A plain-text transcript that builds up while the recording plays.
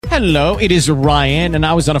Hello, it is Ryan, and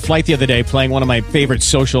I was on a flight the other day playing one of my favorite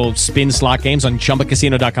social spin slot games on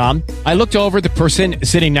ChumbaCasino.com. I looked over at the person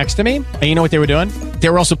sitting next to me, and you know what they were doing? They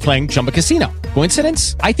were also playing Chumba Casino.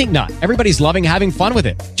 Coincidence? I think not. Everybody's loving having fun with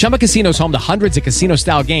it. Chumba Casino is home to hundreds of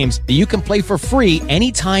casino-style games that you can play for free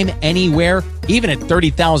anytime, anywhere, even at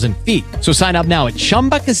 30,000 feet. So sign up now at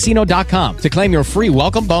ChumbaCasino.com to claim your free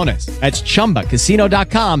welcome bonus. That's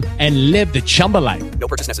ChumbaCasino.com and live the Chumba life. No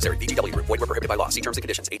purchase necessary. VGW. Void where prohibited by law. See terms and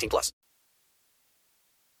conditions. 18+. What's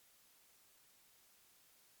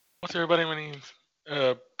up, everybody? My name's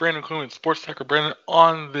Brandon Cluman, Sports Talker Brandon.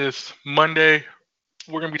 On this Monday,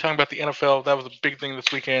 we're going to be talking about the NFL. That was a big thing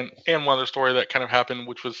this weekend, and one other story that kind of happened,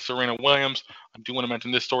 which was Serena Williams. I do want to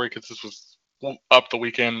mention this story because this was up the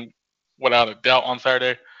weekend without a doubt on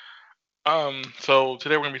Saturday. So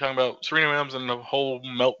today we're going to be talking about Serena Williams and the whole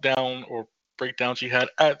meltdown or breakdown she had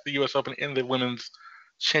at the U.S. Open in the Women's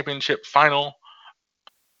Championship final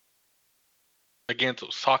against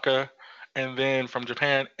Osaka, and then from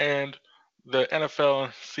Japan and the NFL,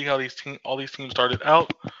 and see how all these teams started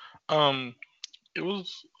out. It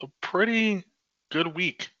was a pretty good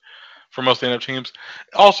week for most of the NFL teams.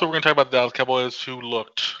 Also, we're going to talk about the Dallas Cowboys, who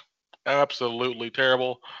looked absolutely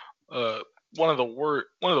terrible. One of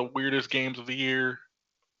the weirdest games of the year.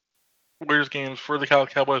 Weirdest games for the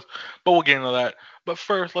Cowboys, but we'll get into that. But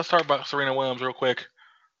first, let's talk about Serena Williams real quick.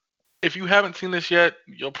 If you haven't seen this yet,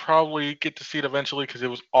 you'll probably get to see it eventually because it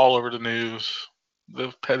was all over the news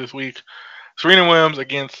this week. Serena Williams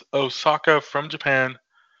against Osaka from Japan,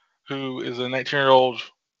 who is a 19-year-old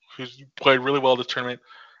who's played really well this tournament.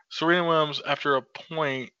 Serena Williams, after a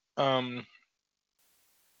point, got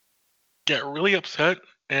really upset,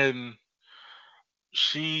 and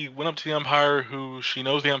she went up to the umpire, who she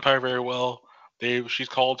knows the umpire very well. She's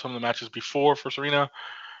called some of the matches before for Serena.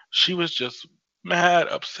 She was just mad,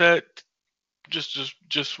 upset,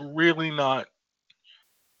 just really not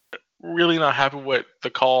happy with the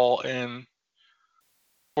call, and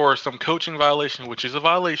for some coaching violation, which is a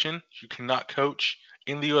violation. You cannot coach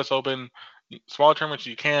in the U.S. Open. Smaller tournaments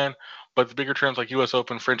you can, but the bigger tournaments like U.S.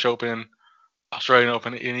 Open, French Open, Australian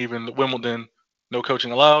Open, and even Wimbledon, no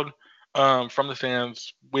coaching allowed from the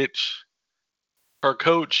stands, which her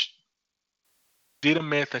coach did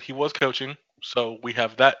admit that he was coaching, so we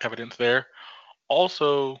have that evidence there.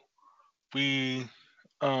 Also, we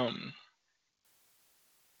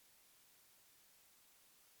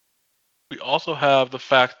also have the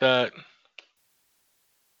fact that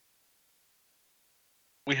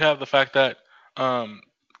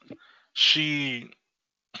she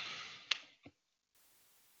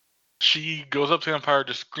goes up to the umpire,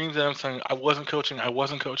 just screams at him, saying, "I wasn't coaching, I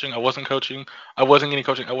wasn't coaching, I wasn't coaching, I wasn't getting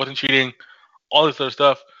coaching, I wasn't cheating," all this other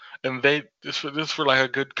stuff. And this for like a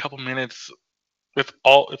good couple minutes. It's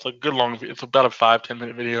a good long video. It's about a 5-10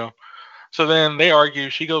 minute video. So then they argue.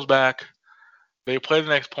 She goes back. They play the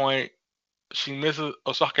next point. She misses.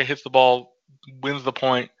 Osaka hits the ball, wins the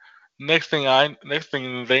point. Next thing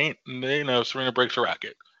they know, Serena breaks her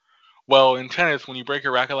racket. Well, in tennis, when you break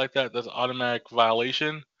your racket like that, that's an automatic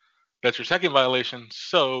violation. That's your second violation.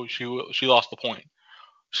 So she lost the point.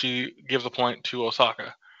 She gives the point to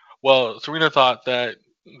Osaka. Well, Serena thought that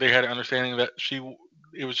they had an understanding that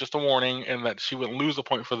it was just a warning and that she wouldn't lose the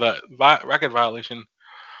point for that racket violation.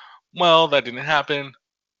 Well, that didn't happen.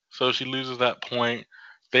 So she loses that point.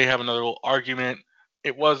 They have another little argument.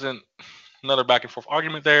 It wasn't another back and forth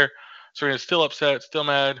argument there. Serena's still upset, still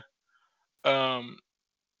mad.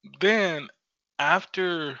 Then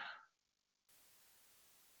after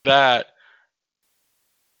that,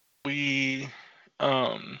 we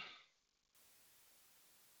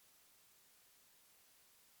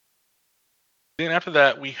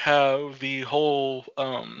have the whole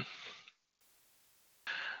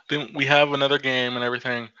then we have another game and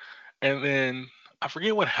everything, and then I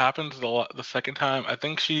forget what happens the second time. I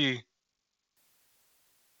think she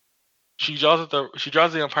draws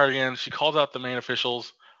the umpire again. She calls out the main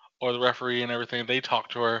officials or the referee and everything. They talk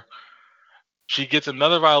to her. She gets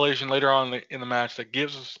another violation later on in the match that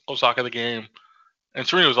gives Osaka the game. And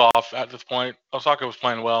Serena was off at this point. Osaka was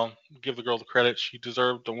playing well. Give the girl the credit. She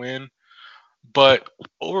deserved the win. But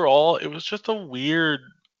overall, it was just a weird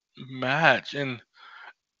match. And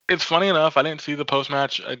it's funny enough, I didn't see the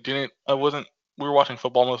post-match. We were watching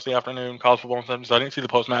football most of the afternoon, college football and stuff, so I didn't see the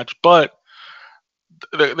post-match. But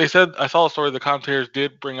they said, I saw a story, the commentators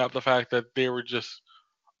did bring up the fact that they were just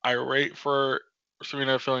irate for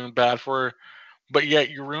Serena, feeling bad for her. But yet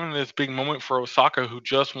you ruined this big moment for Osaka, who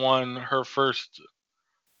just won her first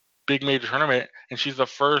big major tournament, and she's the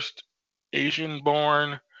first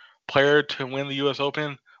Asian-born player to win the U.S.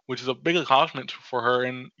 Open, which is a big accomplishment for her,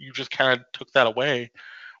 and you just kind of took that away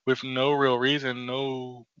with no real reason,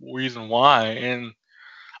 no reason why. And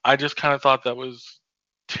I just kind of thought that was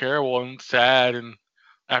terrible and sad. And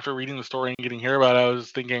after reading the story and getting here about it, I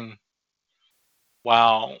was thinking,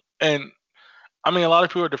 wow. And I mean, a lot of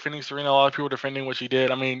people are defending Serena. A lot of people are defending what she did.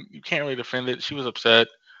 I mean, you can't really defend it. She was upset.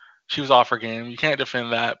 She was off her game. You can't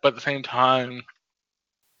defend that. But at the same time,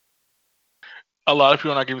 a lot of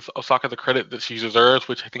people are not giving Osaka the credit that she deserves,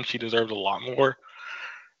 which I think she deserves a lot more.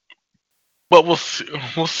 But we'll see.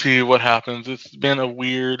 We'll see what happens. It's been a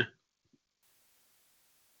weird,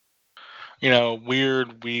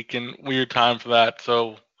 weird week and weird time for that.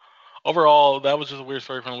 So overall, that was just a weird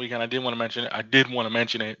story from the weekend. I did want to mention it. I did want to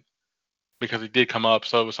mention it because it did come up.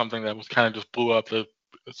 So it was something that was kind of just blew up the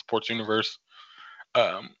sports universe.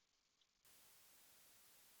 Um,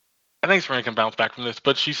 I think Serena can bounce back from this,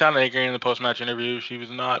 but she sounded angry in the post-match interview. She was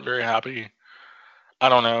not very happy. I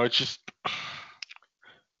don't know. It's just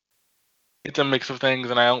it's a mix of things,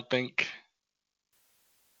 and I don't think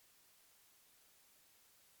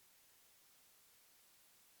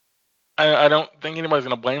I don't think anybody's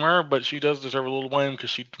gonna blame her, but she does deserve a little blame because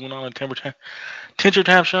she went on a temper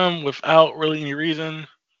tantrum without really any reason.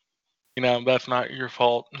 That's not your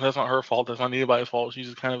fault. That's not her fault. That's not anybody's fault. She's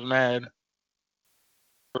just kind of mad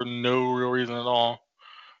for no real reason at all.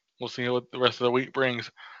 We'll see what the rest of the week brings.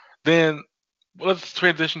 Then let's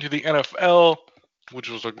transition to the NFL, which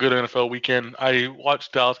was a good NFL weekend. I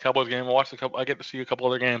watched Dallas Cowboys game. I get to see a couple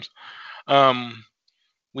other games.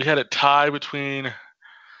 We had a tie between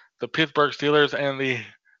the Pittsburgh Steelers and the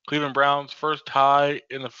Cleveland Browns. First tie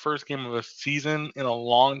in the first game of the season in a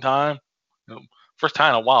long time. First tie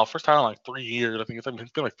in a while. First time in like 3 years. I think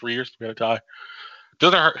it's been like 3 years since we had a tie.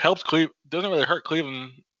 Doesn't really hurt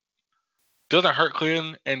Cleveland. Doesn't hurt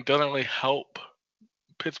Cleveland and doesn't really help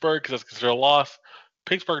Pittsburgh because that's considered a loss.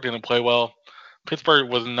 Pittsburgh didn't play well. Pittsburgh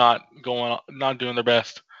was not doing their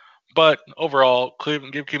best. But overall,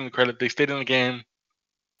 give Cleveland the credit. They stayed in the game.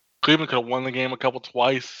 Cleveland could have won the game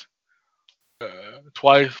twice,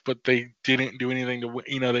 but they didn't do anything to win.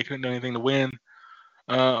 They couldn't do anything to win.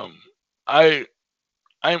 I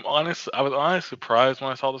I'm honest. I was honestly surprised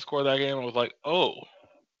when I saw the score of that game. I was like, oh,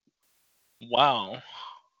 wow.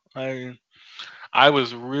 I I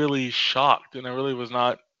was really shocked, and I really was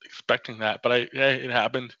not expecting that. But it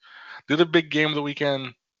happened. The other big game of the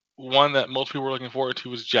weekend, one that most people were looking forward to,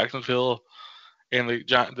 was Jacksonville and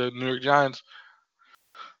the New York Giants.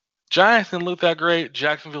 Giants didn't look that great.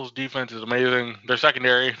 Jacksonville's defense is amazing. Their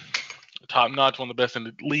secondary, top notch, one of the best in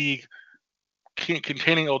the league.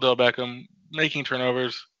 Containing Odell Beckham, making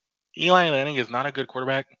turnovers. Eli Manning is not a good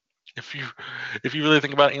quarterback. If you really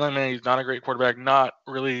think about it, Eli Manning, he's not a great quarterback. Not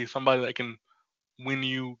really somebody that can win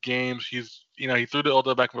you games. He threw to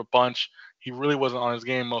Odell Beckham a bunch. He really wasn't on his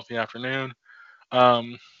game most of the afternoon.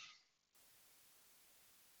 Um,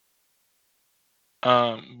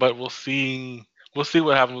 but we'll see. We'll see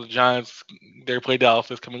what happens with the Giants. They play Dallas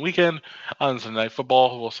this coming weekend on Sunday Night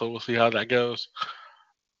Football. We'll see how that goes.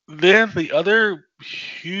 Then the other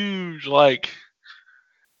huge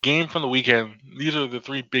game from the weekend. These are the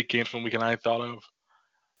three big games from the weekend I thought of.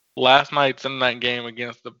 Last night's Sunday night game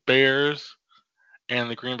against the Bears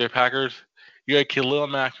and the Green Bay Packers. You had Khalil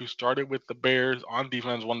Mack, who started with the Bears on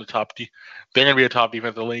defense, one of the top. They're going to be a top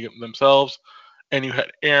defense in the league themselves. And you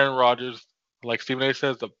had Aaron Rodgers, like Stephen A.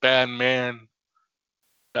 says, that bad man,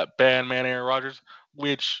 Aaron Rodgers.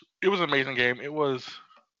 Which it was an amazing game. It was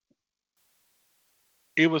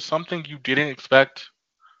something you didn't expect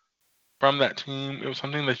from that team. It was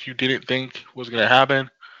something that you didn't think was going to happen,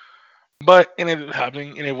 but it ended up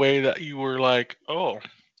happening in a way that you were like, oh.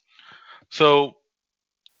 So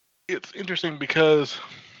it's interesting because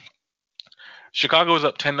Chicago was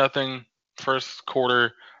up 10-0 first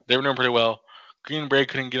quarter. They were doing pretty well. Green Bay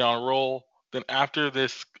couldn't get on a roll. Then after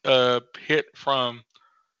this hit from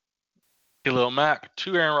Khalil Mack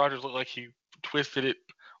to Aaron Rodgers, looked like he twisted it,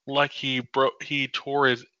 like he tore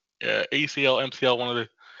his ACL, MCL, one of the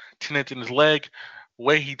tendons in his leg. The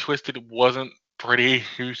way he twisted it wasn't pretty.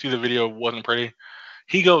 You see the video, it wasn't pretty.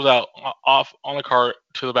 He goes out off on the cart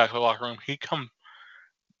to the back of the locker room. He comes.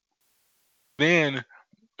 Then,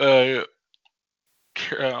 whatchamacallit,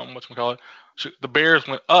 the Bears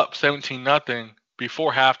went up 17-0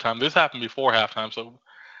 before halftime. This happened before halftime,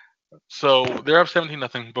 so they're up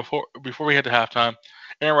 17-0 before we head to halftime.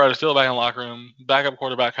 Aaron Rodgers still back in the locker room. Backup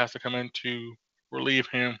quarterback has to come in to relieve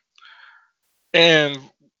him. And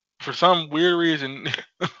for some weird reason,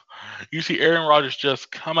 you see Aaron Rodgers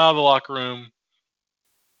just come out of the locker room,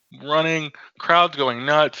 running, crowds going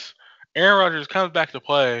nuts. Aaron Rodgers comes back to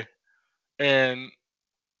play and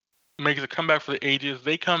makes a comeback for the ages.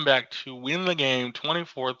 They come back to win the game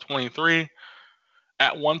 24-23.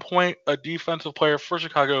 At one point, a defensive player for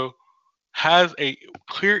Chicago has a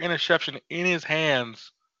clear interception in his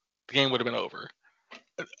hands, the game would have been over.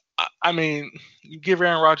 I mean, you give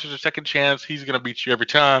Aaron Rodgers a second chance, he's gonna beat you every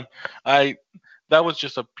time. I That was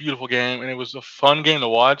just a beautiful game, and it was a fun game to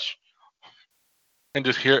watch. And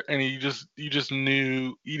just hear, and you just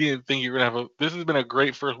knew you didn't think you were gonna have a. This has been a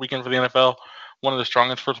great first weekend for the NFL, one of the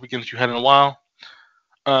strongest first weekends you had in a while.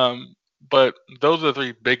 Um, but those are the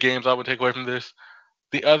three big games I would take away from this.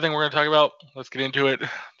 The other thing we're gonna talk about, let's get into it.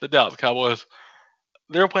 The Dallas Cowboys.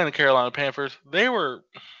 They were playing the Carolina Panthers.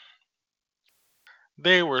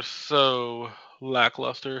 They were so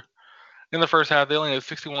lackluster. In the first half, they only had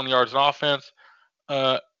 61 yards in offense.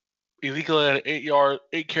 Uh, Ezekiel had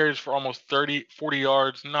 8 carries for almost 40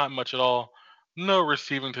 yards. Not much at all. No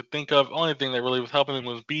receiving to think of. Only thing that really was helping him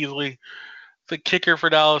was Beasley, the kicker for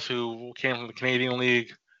Dallas, who came from the Canadian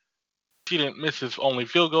League. He didn't miss his only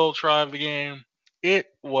field goal try of the game. It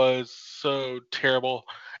was so terrible.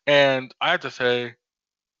 And I have to say,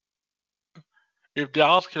 if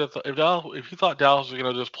Dallas could have, if you thought Dallas was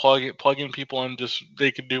gonna just plug in people and just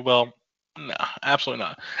they could do well, no, absolutely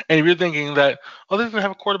not. And if you're thinking that, oh, they're gonna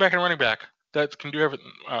have a quarterback and running back that can do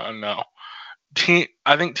everything, no.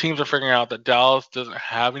 I think teams are figuring out that Dallas doesn't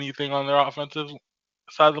have anything on their offensive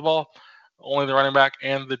side of the ball, only the running back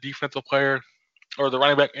and the defensive player, or the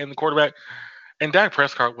running back and the quarterback. And Dak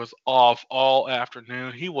Prescott was off all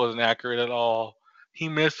afternoon. He wasn't accurate at all. He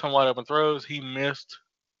missed some wide open throws. He missed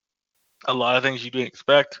a lot of things you didn't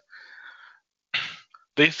expect.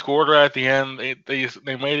 They scored right at the end.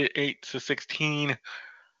 They made it 8-16.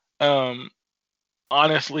 Um,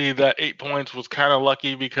 Honestly, that 8 points was kind of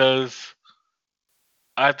lucky because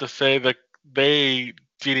I have to say that they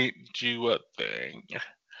didn't do a thing.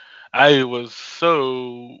 I was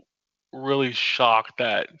so really shocked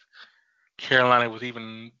that Carolina was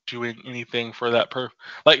even doing anything for that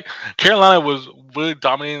like Carolina was really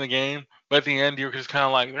dominating the game, but at the end you're just kind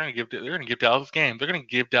of like they're gonna give Dallas this game. They're gonna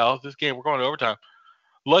give Dallas this game. We're going to overtime.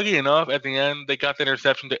 Lucky enough, at the end they got the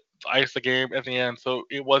interception to ice the game at the end, so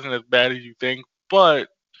it wasn't as bad as you think. But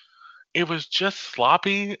it was just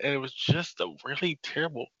sloppy, and it was just a really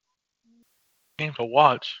terrible game to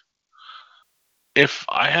watch. If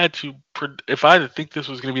I had to think this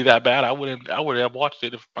was going to be that bad, I would have watched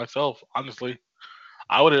it myself. Honestly,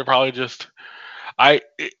 I would have probably just I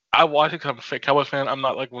watch it because I'm a fake Cowboys fan. I'm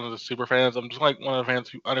not like one of the super fans. I'm just like one of the fans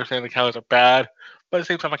who understand the Cowboys are bad, but at the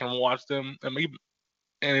same time I can watch them.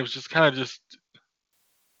 And it was just kind of just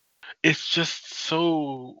it's just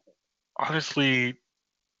so honestly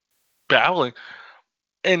battling.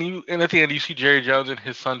 And at the end you see Jerry Jones and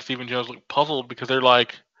his son Stephen Jones look puzzled because they're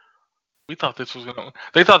like, they thought this was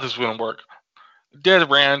gonna work. Des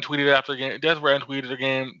Brand tweeted after the game. Des Brand tweeted the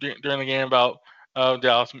game during the game about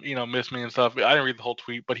Dallas, missed me and stuff. I didn't read the whole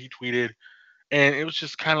tweet, but he tweeted, and it was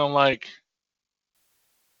just kind of like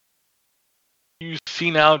you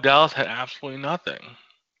see now Dallas had absolutely nothing.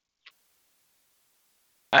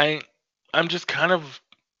 I I'm just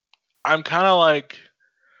I'm kind of like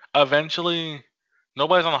eventually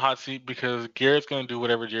nobody's on the hot seat because Garrett's gonna do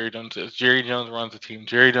whatever Jerry Jones says. Jerry Jones runs the team.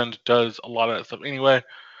 Jerry Jones does a lot of that stuff anyway.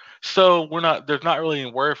 So there's not really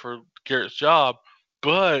any worry for Garrett's job,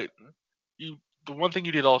 but you the one thing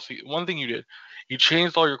you did all season, one thing you did, you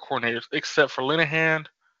changed all your coordinators except for Linehan,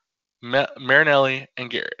 Marinelli, and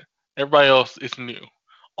Garrett. Everybody else is new.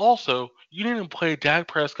 Also, you didn't play Dak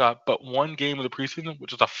Prescott but one game of the preseason,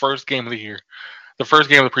 which was the first game of the year, the first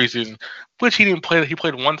game of the preseason, which he didn't play. He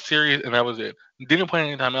played one series and that was it. Didn't play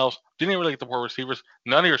any time else. Didn't really get the poor receivers.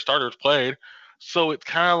 None of your starters played. So it's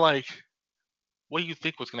kind of like, what do you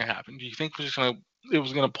think was going to happen? Do you think it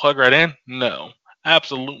was going to plug right in? No,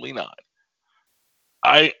 absolutely not.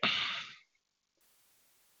 I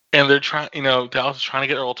and they're trying. Dallas is trying to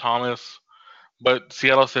get Earl Thomas, but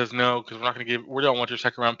Seattle says no because we don't want your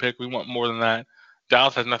second round pick. We want more than that.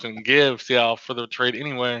 Dallas has nothing to give Seattle for the trade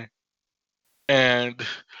anyway, and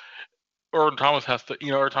Earl Thomas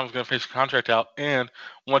Earl Thomas is going to finish the contract out, and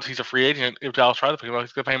once he's a free agent, if Dallas tries to pick him up,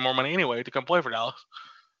 he's going to pay him more money anyway to come play for Dallas.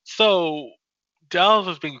 So Dallas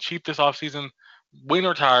was being cheap this offseason. Wayne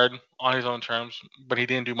retired on his own terms, but he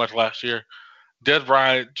didn't do much last year. Des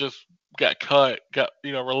Bryant just got cut, got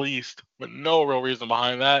released, but no real reason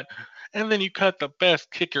behind that. And then you cut the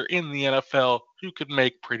best kicker in the NFL who could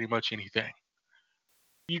make pretty much anything.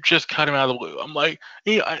 You just cut him out of the blue. I'm like,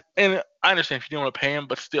 and I understand if you didn't want to pay him,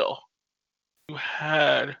 but still, you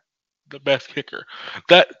had the best kicker.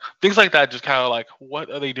 That things like that just kind of like,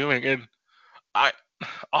 what are they doing? And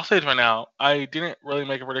I'll say it right now. I didn't really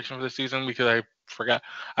make a prediction for this season because I forgot.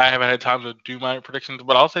 I haven't had time to do my predictions,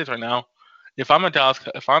 but I'll say it right now. If I'm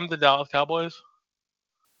the Dallas Cowboys,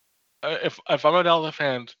 if I'm a Dallas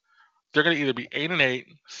fan, they're gonna either be 8-8,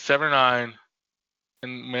 7-9,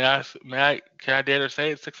 and can I dare to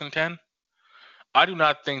say it 6-10? I do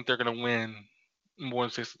not think they're gonna win more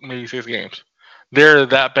than maybe 6 games. They're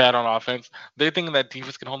that bad on offense. They think that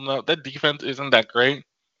defense can hold them up. That defense isn't that great,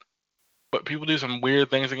 but people do some weird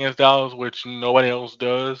things against Dallas, which nobody else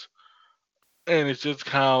does, and it's just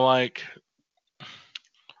kind of like,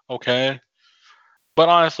 okay. But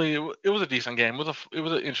honestly, it was a decent game. It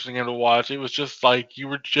was an interesting game to watch. It was just like you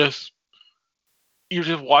were just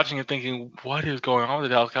watching and thinking, what is going on with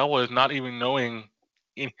the Dallas Cowboys? Not even knowing,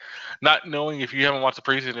 not knowing if you haven't watched the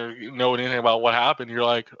preseason or know anything about what happened. You're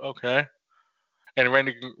like, okay. And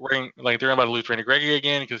like they're about to lose Randy Gregory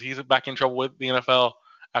again because he's back in trouble with the NFL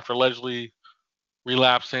after allegedly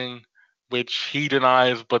relapsing, which he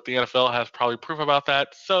denies, but the NFL has probably proof about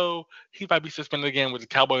that. So he might be suspended again, which the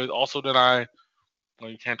Cowboys also deny. Well,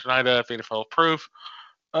 you can't deny that if the NFL proof.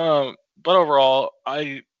 But overall,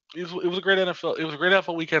 it was a great NFL. It was a great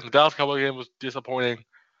NFL weekend. The Dallas Cowboys game was disappointing.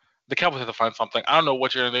 The Cowboys have to find something. I don't know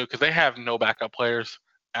what you're gonna do because they have no backup players.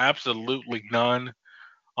 Absolutely none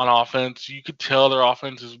on offense. You could tell their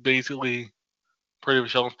offense is basically pretty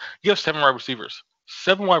much. You have 7 wide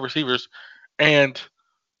receivers, and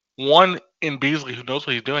one in Beasley who knows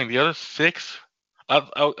what he's doing. The other 6,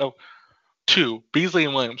 2, Beasley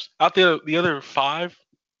and Williams. Out there, the other 5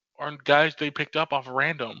 are guys they picked up off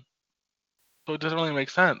random. So it doesn't really make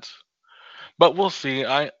sense. But we'll see.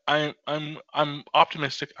 I'm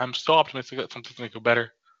optimistic. I'm still optimistic that something's gonna go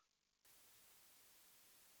better.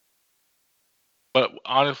 But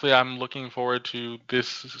honestly, I'm looking forward to this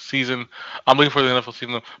season. I'm looking forward to the NFL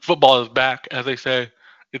season. Football is back, as they say.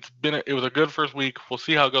 It was a good first week. We'll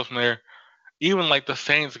see how it goes from there. Even like the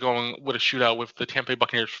Saints going with a shootout with the Tampa Bay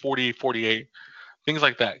Buccaneers 40-48. Things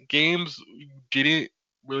like that. Games you didn't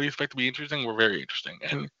really expect to be interesting were very interesting.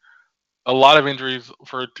 And a lot of injuries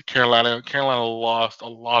for Carolina. Carolina lost a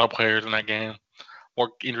lot of players in that game.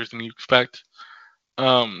 More injuries than you expect.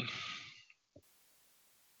 But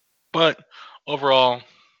overall,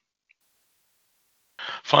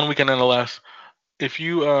 fun weekend nonetheless. If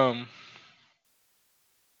you want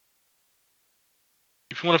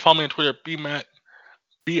to follow me on Twitter,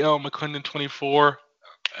 BLMcClendon24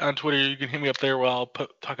 on Twitter, you can hit me up there where I'll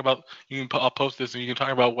I'll post this and you can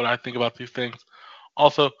talk about what I think about these things.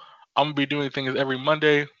 Also, I'm gonna be doing things every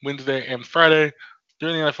Monday, Wednesday, and Friday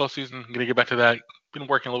during the NFL season. I'm gonna get back to that. Been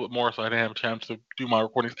working a little bit more, so I didn't have a chance to do my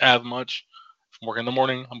recordings as much. I'm working in the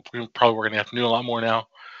morning. I'm probably working in the afternoon a lot more now.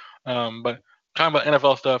 But talking about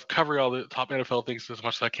NFL stuff, covering all the top NFL things as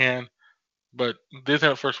much as I can. But this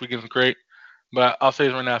first weekend is great. But I'll say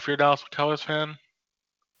this right now: if you're a Dallas Cowboys fan,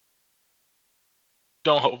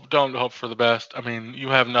 don't hope for the best. I mean, you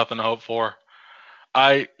have nothing to hope for.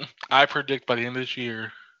 I predict by the end of this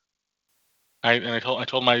year. I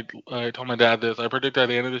told my dad this. I predict at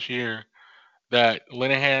the end of this year that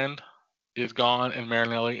Linehan is gone and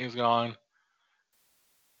Marinelli is gone.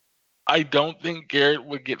 I don't think Garrett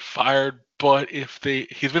would get fired, but he's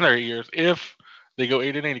been there 8 years. If they go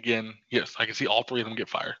 8-8 again, yes, I can see all 3 of them get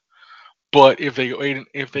fired. But if they go 8,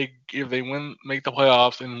 if they win, make the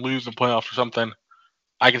playoffs and lose in playoffs or something,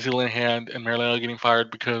 I can see Linehan and Marinelli getting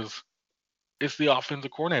fired because it's the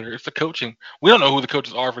offensive coordinator. It's the coaching. We don't know who the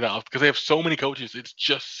coaches are for Dallas because they have so many coaches. It's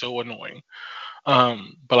just so annoying.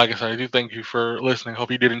 But like I said, I do thank you for listening.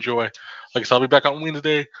 Hope you did enjoy. Like I said, I'll be back on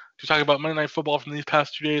Wednesday to talk about Monday Night Football from these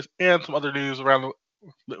past 2 days and some other news around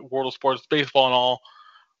the world of sports, baseball and all.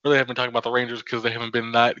 Really haven't been talking about the Rangers because they haven't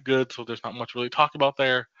been that good, so there's not much really to talk about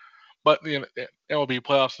there. But the MLB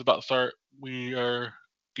playoffs is about to start. We are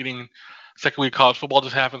getting second week of college football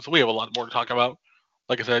just happened, so we have a lot more to talk about.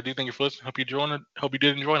 Like I said, I do thank you for listening. Hope you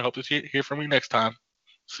did enjoy, and hope to hear from you next time.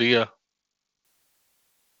 See ya.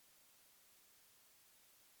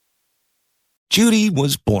 Judy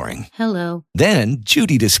was boring. Hello. Then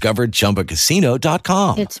Judy discovered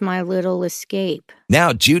ChumbaCasino.com. It's my little escape.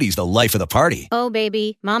 Now Judy's the life of the party. Oh,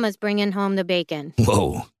 baby, mama's bringing home the bacon.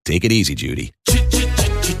 Whoa, take it easy, Judy.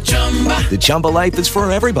 The Chumba life is for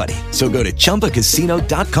everybody. So go to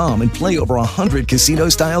ChumbaCasino.com and play over 100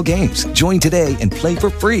 casino-style games. Join today and play for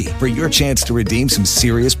free for your chance to redeem some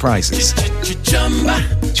serious prizes.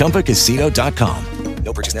 ChumbaCasino.com.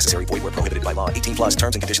 No purchase necessary. Void where prohibited by law. 18+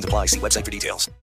 terms and conditions apply. See website for details.